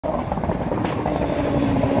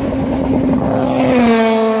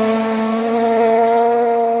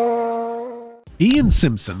Ian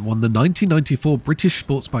Simpson won the 1994 British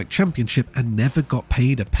Sports Bike Championship and never got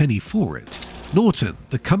paid a penny for it. Norton,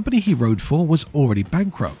 the company he rode for, was already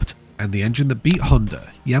bankrupt, and the engine that beat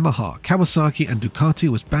Honda, Yamaha, Kawasaki and Ducati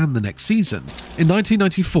was banned the next season. In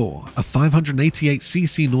 1994, a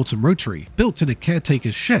 588cc Norton Rotary, built in a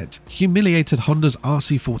caretaker's shed, humiliated Honda's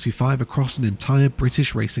RC45 across an entire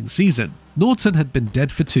British racing season. Norton had been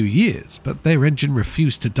dead for 2 years, but their engine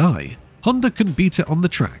refused to die. Honda couldn't beat it on the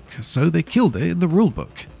track, so they killed it in the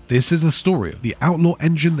rulebook. This is the story of the outlaw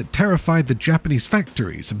engine that terrified the Japanese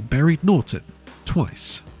factories and buried Norton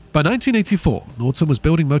twice. By 1984, Norton was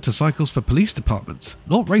building motorcycles for police departments,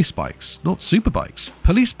 not race bikes, not superbikes,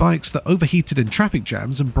 police bikes that overheated in traffic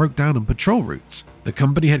jams and broke down on patrol routes. The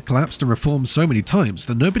company had collapsed and reformed so many times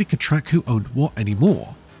that nobody could track who owned what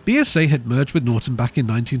anymore. BSA had merged with Norton back in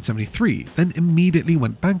 1973, then immediately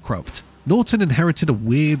went bankrupt. Norton inherited a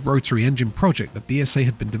weird rotary engine project that BSA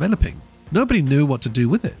had been developing. Nobody knew what to do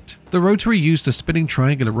with it. The rotary used a spinning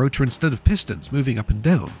triangular rotor instead of pistons moving up and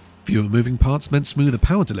down. Fewer moving parts meant smoother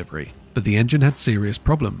power delivery, but the engine had serious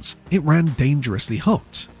problems. It ran dangerously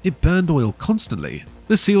hot. It burned oil constantly.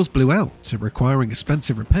 The seals blew out, requiring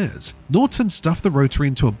expensive repairs. Norton stuffed the rotary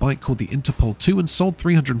into a bike called the Interpol 2 and sold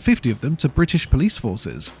 350 of them to British police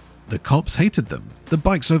forces. The cops hated them. The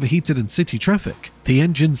bikes overheated in city traffic. The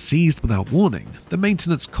engine seized without warning. The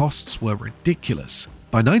maintenance costs were ridiculous.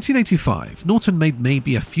 By 1985, Norton made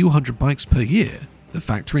maybe a few hundred bikes per year. The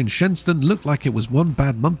factory in Shenston looked like it was one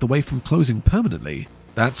bad month away from closing permanently.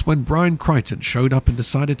 That's when Brian Crichton showed up and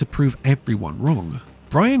decided to prove everyone wrong.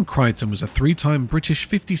 Brian Crichton was a 3-time British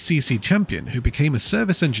 50cc champion who became a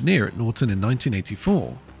service engineer at Norton in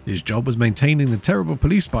 1984. His job was maintaining the terrible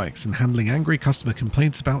police bikes and handling angry customer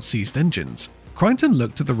complaints about seized engines. Crichton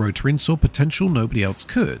looked at the rotary and saw potential nobody else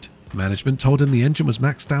could. Management told him the engine was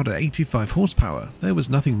maxed out at 85 horsepower, there was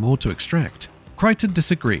nothing more to extract. Crichton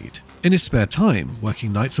disagreed. In his spare time,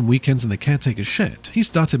 working nights and weekends in the caretaker's shed, he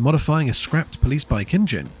started modifying a scrapped police bike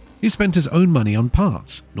engine. He spent his own money on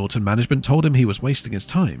parts. Norton management told him he was wasting his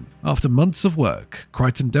time. After months of work,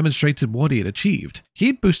 Crichton demonstrated what he had achieved. He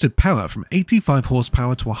had boosted power from 85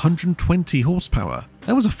 horsepower to 120 horsepower.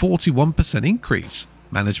 That was a 41% increase.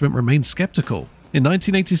 Management remained skeptical. In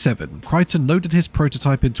 1987, Crichton loaded his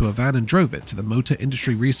prototype into a van and drove it to the Motor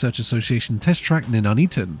Industry Research Association test track near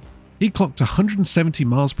Nuneaton. He clocked 170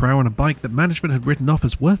 miles per hour on a bike that management had written off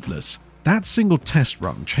as worthless. That single test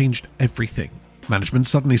run changed everything. Management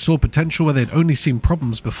suddenly saw potential where they'd only seen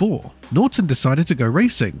problems before. Norton decided to go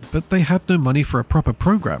racing, but they had no money for a proper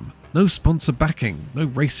program. No sponsor backing, no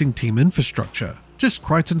racing team infrastructure. Just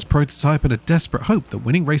Crichton's prototype and a desperate hope that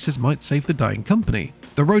winning races might save the dying company.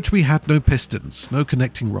 The rotary had no pistons, no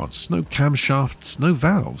connecting rods, no camshafts, no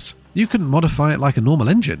valves. You couldn't modify it like a normal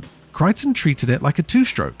engine. Crichton treated it like a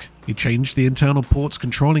two-stroke. He changed the internal ports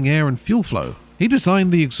controlling air and fuel flow. He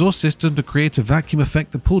designed the exhaust system to create a vacuum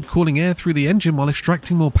effect that pulled cooling air through the engine while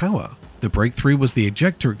extracting more power. The breakthrough was the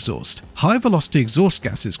ejector exhaust. High-velocity exhaust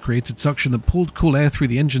gases created suction that pulled cool air through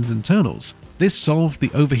the engine's internals. This solved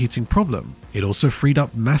the overheating problem. It also freed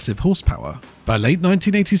up massive horsepower. By late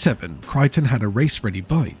 1987, Crichton had a race-ready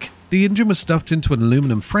bike. The engine was stuffed into an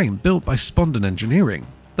aluminum frame built by Spondon Engineering.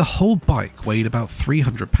 The whole bike weighed about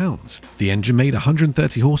 300 pounds. The engine made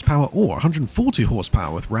 130 horsepower or 140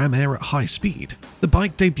 horsepower with ram air at high speed. The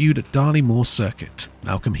bike debuted at Darley Moor Circuit.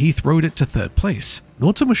 Malcolm Heath rode it to 3rd place.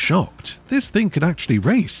 Norton was shocked. This thing could actually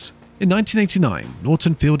race. In 1989,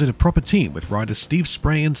 Norton fielded a proper team with riders Steve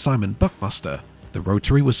Spray and Simon Buckmaster. The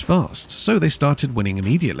rotary was fast, so they started winning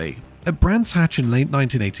immediately. At Brands Hatch in late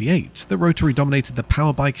 1988, the rotary dominated the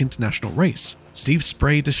Power Bike International race. Steve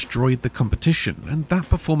Spray destroyed the competition, and that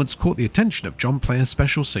performance caught the attention of John Player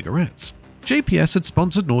Special Cigarettes. JPS had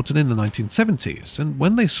sponsored Norton in the 1970s, and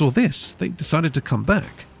when they saw this, they decided to come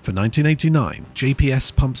back. For 1989,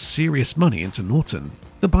 JPS pumped serious money into Norton.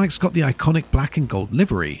 The bikes got the iconic black and gold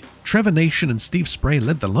livery. Trevor Nation and Steve Spray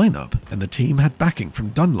led the lineup, and the team had backing from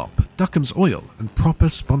Dunlop, Duckham's Oil, and proper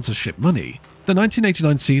sponsorship money. The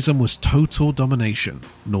 1989 season was total domination.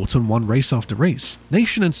 Norton won race after race.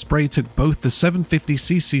 Nation and Spray took both the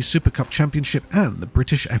 750cc Super Cup Championship and the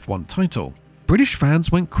British F1 title. British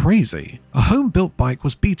fans went crazy. A home-built bike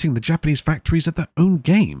was beating the Japanese factories at their own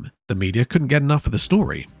game. The media couldn't get enough of the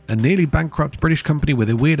story. A nearly bankrupt British company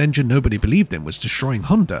with a weird engine nobody believed in was destroying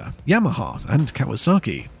Honda, Yamaha, and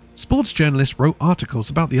Kawasaki. Sports journalists wrote articles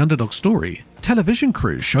about the underdog story. Television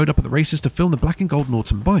crews showed up at the races to film the black and gold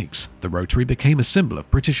Norton bikes. The rotary became a symbol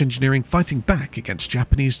of British engineering fighting back against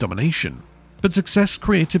Japanese domination. But success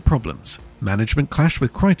created problems. Management clashed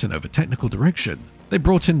with Crichton over technical direction. They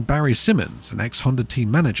brought in Barry Simmons, an ex-Honda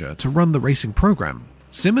team manager, to run the racing program.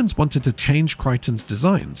 Simmons wanted to change Crichton's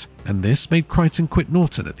designs, and this made Crichton quit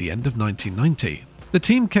Norton at the end of 1990. The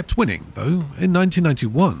team kept winning, though. In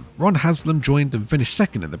 1991, Ron Haslam joined and finished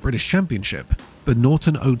second in the British Championship, but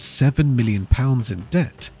Norton owed £7 million in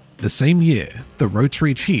debt. The same year, the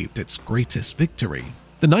Rotary achieved its greatest victory.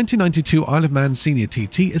 The 1992 Isle of Man Senior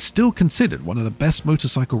TT is still considered one of the best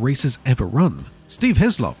motorcycle races ever run. Steve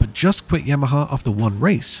Hislop had just quit Yamaha after one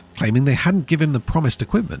race, claiming they hadn't given him the promised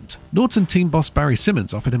equipment. Norton team boss Barry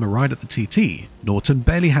Simmons offered him a ride at the TT. Norton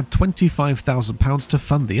barely had £25,000 to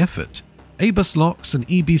fund the effort. ABUS locks and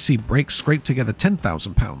EBC brakes scraped together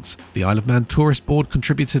 £10,000. The Isle of Man Tourist Board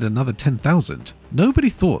contributed another £10,000. Nobody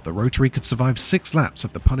thought the Rotary could survive 6 laps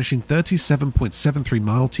of the punishing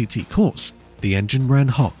 37.73-mile TT course. The engine ran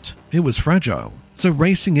hot. It was fragile, so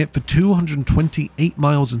racing it for 228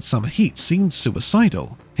 miles in summer heat seemed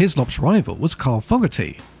suicidal. Hislop's rival was Carl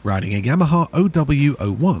Fogarty, riding a Yamaha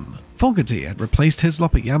OW01. Fogarty had replaced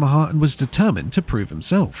Hislop at Yamaha and was determined to prove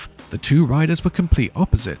himself. The two riders were complete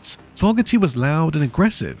opposites. Fogarty was loud and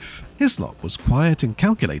aggressive. Hislop was quiet and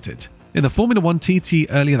calculated. In the Formula 1 TT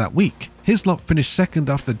earlier that week, Hislop finished second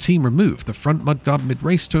after the team removed the front mudguard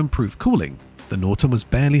mid-race to improve cooling. The Norton was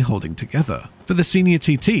barely holding together. For the Senior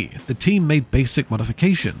TT, the team made basic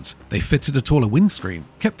modifications. They fitted a taller windscreen,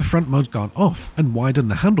 kept the front mudguard off, and widened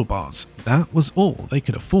the handlebars. That was all they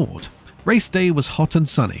could afford. Race day was hot and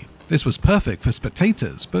sunny. This was perfect for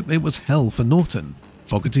spectators, but it was hell for Norton.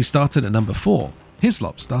 Fogarty started at number 4.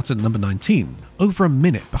 Hislop started at number 19, over a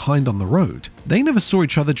minute behind on the road. They never saw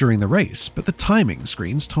each other during the race, but the timing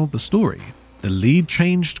screens told the story. The lead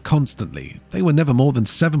changed constantly. They were never more than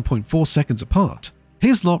 7.4 seconds apart.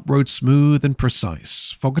 Hislop rode smooth and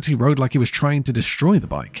precise. Fogarty rode like he was trying to destroy the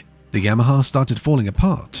bike. The Yamaha started falling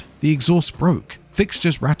apart. The exhaust broke.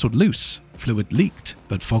 Fixtures rattled loose. Fluid leaked,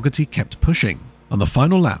 but Fogarty kept pushing. On the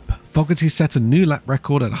final lap, Fogarty set a new lap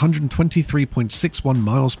record at 123.61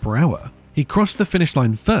 miles per hour. He crossed the finish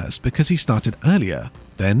line first because he started earlier.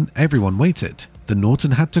 Then everyone waited. The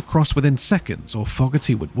Norton had to cross within seconds or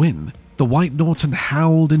Fogarty would win. The white Norton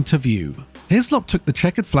howled into view. Hislop took the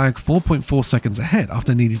checkered flag 4.4 seconds ahead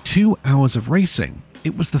after nearly 2 hours of racing.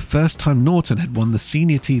 It was the first time Norton had won the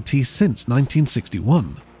Senior TT since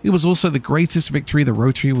 1961. It was also the greatest victory the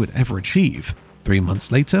Rotary would ever achieve. 3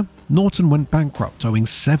 months later, Norton went bankrupt, owing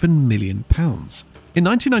 £7 million. In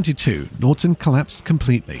 1992, Norton collapsed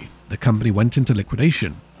completely. The company went into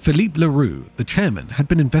liquidation. Philippe Leroux, the chairman, had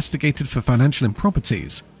been investigated for financial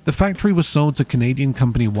improprieties. The factory was sold to Canadian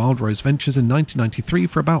company Wild Rose Ventures in 1993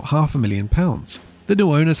 for about £500,000. The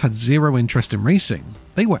new owners had zero interest in racing.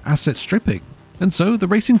 They were asset stripping. And so the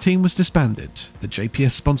racing team was disbanded. The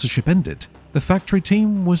JPS sponsorship ended. The factory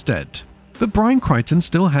team was dead. But Brian Crichton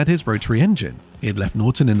still had his rotary engine. He had left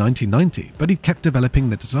Norton in 1990, but he'd kept developing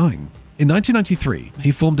the design. In 1993,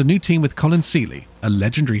 he formed a new team with Colin Seeley, a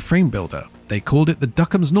legendary frame builder. They called it the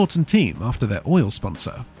Duckham's Norton team after their oil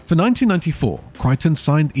sponsor. For 1994, Crichton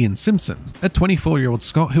signed Ian Simpson, a 24-year-old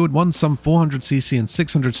Scot who had won some 400cc and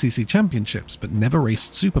 600cc championships but never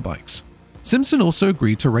raced superbikes. Simpson also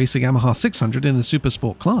agreed to race a Yamaha 600 in the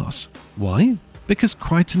Supersport class. Why? Because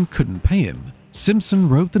Crichton couldn't pay him. Simpson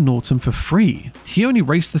rode the Norton for free. He only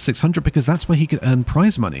raced the 600 because that's where he could earn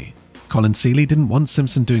prize money. Colin Seeley didn't want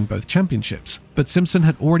Simpson doing both championships, but Simpson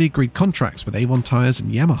had already agreed contracts with Avon Tyres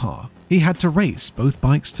and Yamaha. He had to race both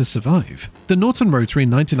bikes to survive. The Norton Rotary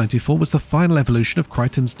in 1994 was the final evolution of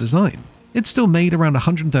Crichton's design. It still made around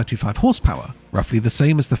 135 horsepower, roughly the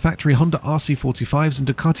same as the factory Honda RC45s and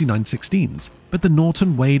Ducati 916s, but the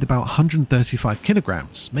Norton weighed about 135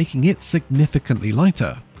 kilograms, making it significantly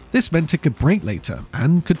lighter. This meant it could brake later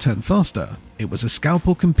and could turn faster. It was a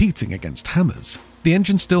scalpel competing against hammers. The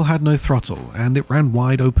engine still had no throttle, and it ran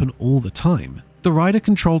wide open all the time. The rider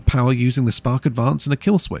controlled power using the spark advance and a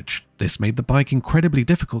kill switch. This made the bike incredibly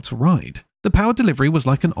difficult to ride. The power delivery was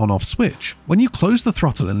like an on-off switch. When you closed the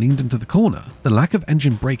throttle and leaned into the corner, the lack of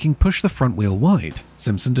engine braking pushed the front wheel wide.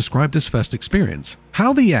 Simpson described his first experience.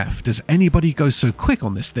 "How the F does anybody go so quick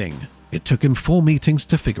on this thing?" It took him 4 meetings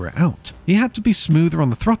to figure it out. He had to be smoother on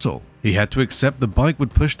the throttle. He had to accept the bike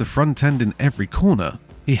would push the front end in every corner.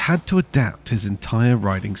 He had to adapt his entire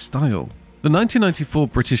riding style. The 1994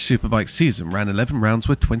 British Superbike season ran 11 rounds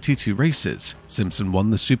with 22 races. Simpson won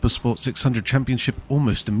the Supersport 600 Championship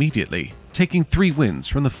almost immediately, taking 3 wins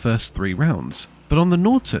from the first 3 rounds. But on the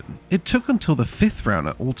Norton, it took until the 5th round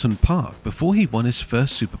at Alton Park before he won his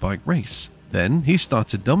first Superbike race. Then he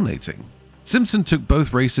started dominating. Simpson took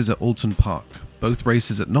both races at Alton Park, both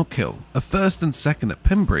races at Knockhill, a first and second at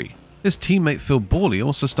Pembrey. His teammate Phil Borley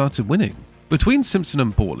also started winning. Between Simpson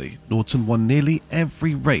and Borley, Norton won nearly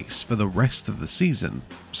every race for the rest of the season.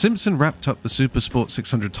 Simpson wrapped up the Supersport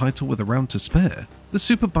 600 title with a round to spare. The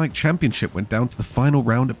Superbike Championship went down to the final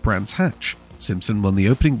round at Brands Hatch. Simpson won the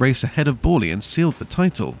opening race ahead of Borley and sealed the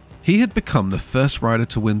title. He had become the first rider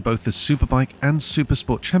to win both the Superbike and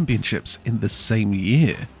Supersport championships in the same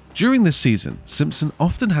year. During this season, Simpson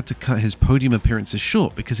often had to cut his podium appearances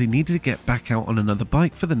short because he needed to get back out on another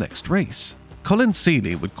bike for the next race. Colin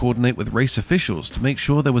Seeley would coordinate with race officials to make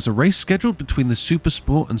sure there was a race scheduled between the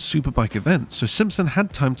Supersport and Superbike events, so Simpson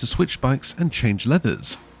had time to switch bikes and change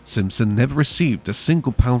leathers. Simpson never received a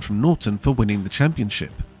single pound from Norton for winning the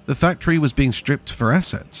championship. The factory was being stripped for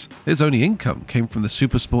assets. His only income came from the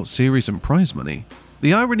Supersport series and prize money.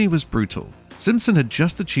 The irony was brutal. Simpson had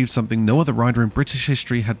just achieved something no other rider in British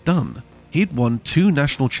history had done. He'd won 2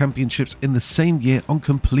 national championships in the same year on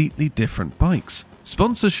completely different bikes.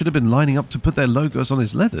 Sponsors should have been lining up to put their logos on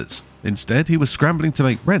his leathers. Instead, he was scrambling to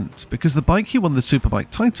make rent because the bike he won the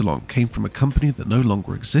Superbike title on came from a company that no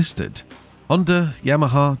longer existed. Honda,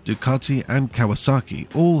 Yamaha, Ducati, and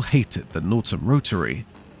Kawasaki all hated the Norton Rotary.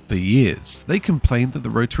 For years, they complained that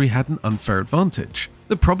the Rotary had an unfair advantage.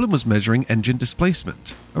 The problem was measuring engine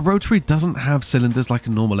displacement. A Rotary doesn't have cylinders like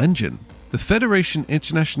a normal engine. The Fédération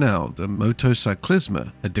Internationale de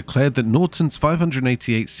Motocyclisme had declared that Norton's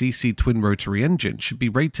 588cc twin rotary engine should be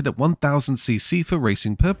rated at 1000cc for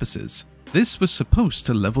racing purposes. This was supposed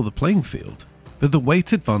to level the playing field, but the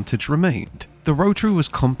weight advantage remained. The Rotary was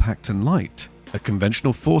compact and light. A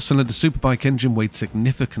conventional 4-cylinder Superbike engine weighed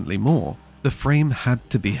significantly more. The frame had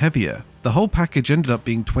to be heavier. The whole package ended up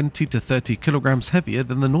being 20 to 30 kilograms heavier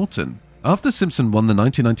than the Norton. After Simpson won the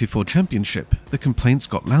 1994 championship, the complaints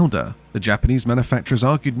got louder. The Japanese manufacturers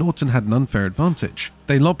argued Norton had an unfair advantage.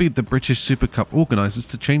 They lobbied the British Super Cup organisers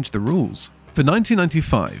to change the rules. For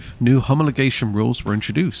 1995, new homologation rules were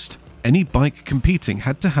introduced. Any bike competing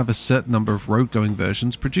had to have a certain number of road-going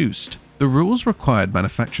versions produced. The rules required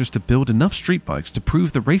manufacturers to build enough street bikes to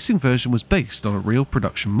prove the racing version was based on a real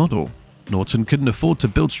production model. Norton couldn't afford to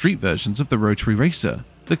build street versions of the Rotary Racer.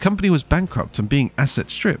 The company was bankrupt and being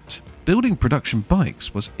asset stripped. Building production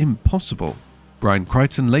bikes was impossible. Brian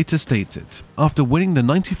Crichton later stated, "After winning the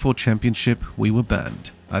 '94 championship, we were banned.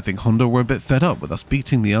 I think Honda were a bit fed up with us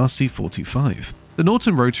beating the RC45. The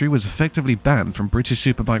Norton Rotary was effectively banned from British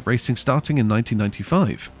Superbike racing starting in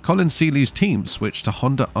 1995. Colin Seeley's team switched to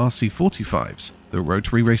Honda RC45s. The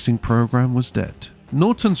Rotary racing program was dead."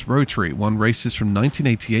 Norton's Rotary won races from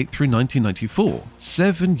 1988 through 1994,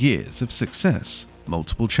 7 years of success,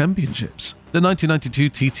 multiple championships, the 1992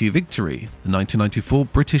 TT victory, the 1994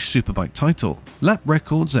 British Superbike title, lap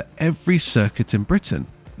records at every circuit in Britain,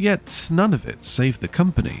 yet none of it saved the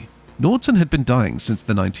company. Norton had been dying since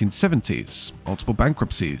the 1970s, multiple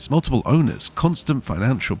bankruptcies, multiple owners, constant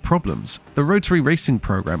financial problems. The Rotary racing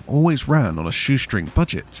program always ran on a shoestring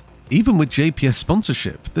budget. Even with JPS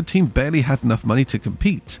sponsorship, the team barely had enough money to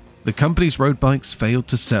compete. The company's road bikes failed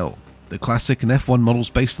to sell. The classic and F1 models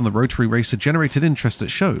based on the Rotary Racer generated interest at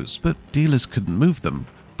shows, but dealers couldn't move them.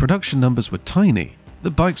 Production numbers were tiny.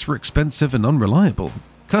 The bikes were expensive and unreliable.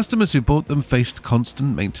 Customers who bought them faced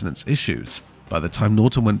constant maintenance issues. By the time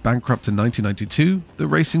Norton went bankrupt in 1992, the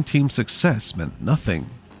racing team's success meant nothing.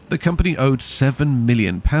 The company owed £7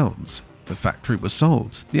 million. The factory was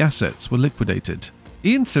sold. The assets were liquidated.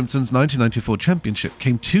 Ian Simpson's 1994 championship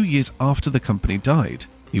came 2 years after the company died.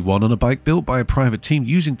 He won on a bike built by a private team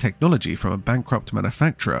using technology from a bankrupt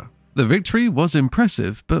manufacturer. The victory was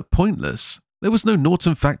impressive, but pointless. There was no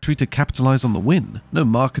Norton factory to capitalize on the win, no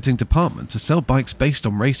marketing department to sell bikes based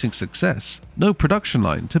on racing success, no production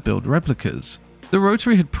line to build replicas. The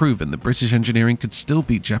Rotary had proven that British engineering could still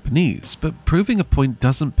beat Japanese, but proving a point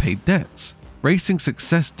doesn't pay debts. Racing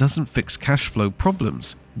success doesn't fix cash flow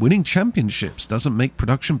problems. Winning championships doesn't make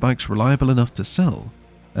production bikes reliable enough to sell.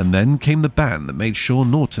 And then came the ban that made sure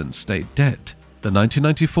Norton stayed dead. The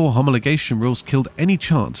 1994 homologation rules killed any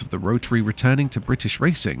chance of the Rotary returning to British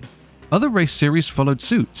racing. Other race series followed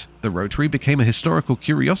suit. The Rotary became a historical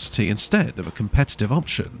curiosity instead of a competitive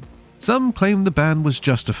option. Some claim the ban was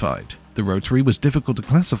justified. The Rotary was difficult to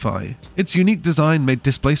classify. Its unique design made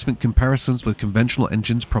displacement comparisons with conventional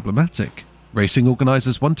engines problematic. Racing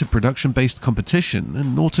organizers wanted production-based competition,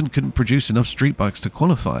 and Norton couldn't produce enough street bikes to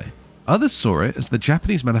qualify. Others saw it as the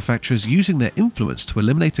Japanese manufacturers using their influence to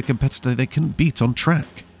eliminate a competitor they couldn't beat on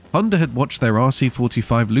track. Honda had watched their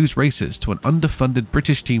RC45 lose races to an underfunded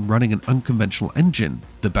British team running an unconventional engine.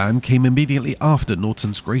 The ban came immediately after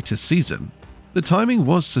Norton's greatest season. The timing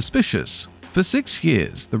was suspicious. For 6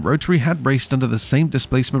 years, the Rotary had raced under the same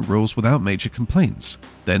displacement rules without major complaints.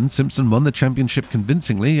 Then Simpson won the championship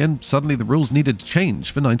convincingly, and suddenly the rules needed to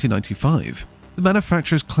change for 1995. The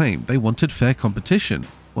manufacturers claimed they wanted fair competition.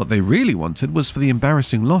 What they really wanted was for the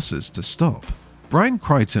embarrassing losses to stop. Brian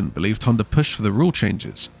Crichton believed Honda pushed for the rule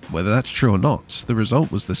changes. Whether that's true or not, the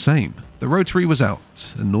result was the same. The Rotary was out,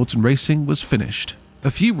 and Norton racing was finished.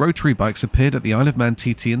 A few Rotary bikes appeared at the Isle of Man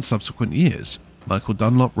TT in subsequent years. Michael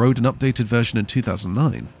Dunlop rode an updated version in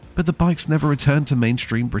 2009, but the bikes never returned to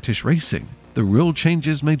mainstream British racing. The rule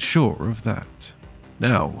changes made sure of that.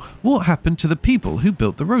 Now, what happened to the people who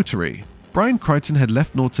built the Rotary? Brian Crichton had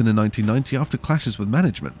left Norton in 1990 after clashes with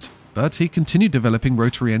management, but he continued developing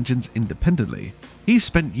Rotary engines independently. He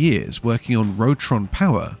spent years working on Rotron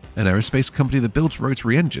Power, an aerospace company that builds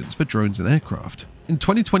rotary engines for drones and aircraft. In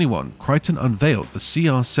 2021, Crichton unveiled the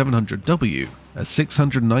CR700W, a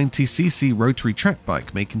 690cc rotary track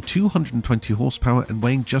bike making 220 horsepower and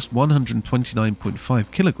weighing just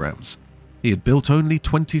 129.5 kilograms. He had built only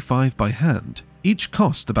 25 by hand. Each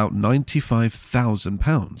cost about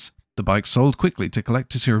 £95,000. The bike sold quickly to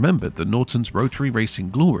collectors who remembered the Norton's rotary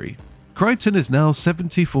racing glory. Crichton is now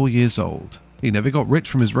 74 years old. He never got rich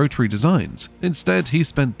from his rotary designs. Instead, he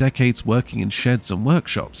spent decades working in sheds and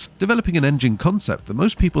workshops, developing an engine concept that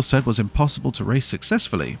most people said was impossible to race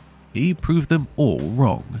successfully. He proved them all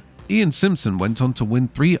wrong. Ian Simpson went on to win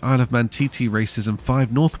 3 Isle of Man TT races and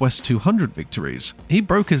 5 Northwest 200 victories. He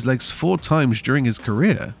broke his legs 4 times during his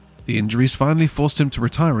career. The injuries finally forced him to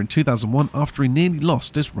retire in 2001 after he nearly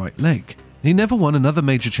lost his right leg. He never won another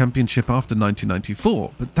major championship after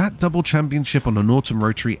 1994, but that double championship on a Norton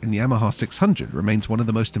Rotary and Yamaha 600 remains one of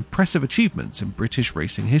the most impressive achievements in British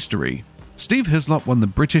racing history. Steve Hislop won the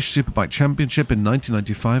British Superbike Championship in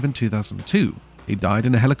 1995 and 2002. He died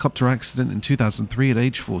in a helicopter accident in 2003 at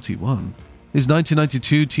age 41. His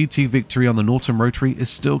 1992 TT victory on the Norton Rotary is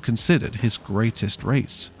still considered his greatest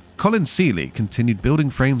race. Colin Seeley continued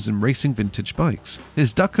building frames and racing vintage bikes.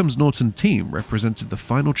 His Duckham's Norton team represented the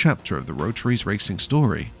final chapter of the Rotary's racing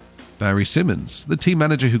story. Barry Simmons, the team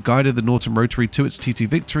manager who guided the Norton Rotary to its TT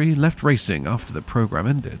victory, left racing after the program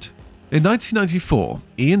ended. In 1994,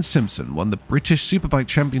 Ian Simpson won the British Superbike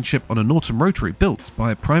Championship on a Norton Rotary built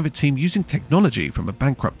by a private team using technology from a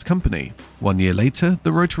bankrupt company. 1 year later,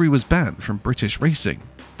 the Rotary was banned from British racing.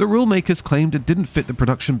 The rule makers claimed it didn't fit the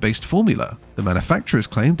production-based formula. The manufacturers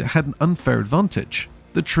claimed it had an unfair advantage.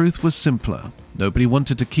 The truth was simpler. Nobody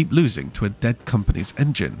wanted to keep losing to a dead company's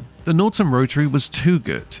engine. The Norton Rotary was too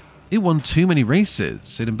good. It won too many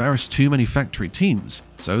races, it embarrassed too many factory teams,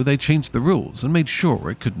 so they changed the rules and made sure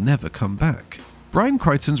it could never come back. Brian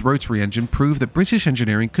Crichton's rotary engine proved that British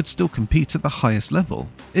engineering could still compete at the highest level.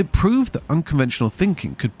 It proved that unconventional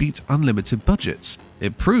thinking could beat unlimited budgets.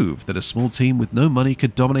 It proved that a small team with no money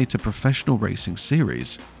could dominate a professional racing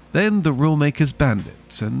series. Then the rule makers banned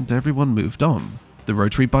it, and everyone moved on. The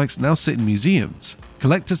rotary bikes now sit in museums.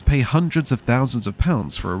 Collectors pay hundreds of thousands of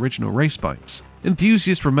pounds for original race bikes.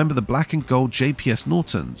 Enthusiasts remember the black and gold JPS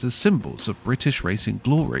Nortons as symbols of British racing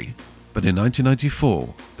glory. But in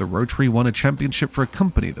 1994, the Rotary won a championship for a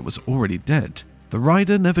company that was already dead. The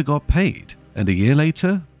rider never got paid, and a year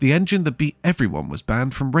later, the engine that beat everyone was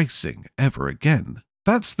banned from racing ever again.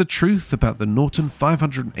 That's the truth about the Norton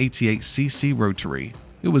 588cc Rotary.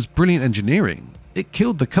 It was brilliant engineering, it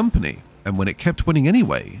killed the company, and when it kept winning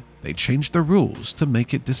anyway, they changed the rules to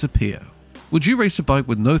make it disappear. Would you race a bike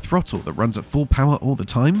with no throttle that runs at full power all the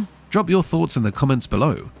time? Drop your thoughts in the comments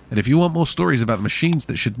below, and if you want more stories about machines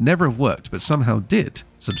that should never have worked but somehow did,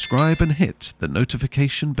 subscribe and hit the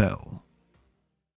notification bell.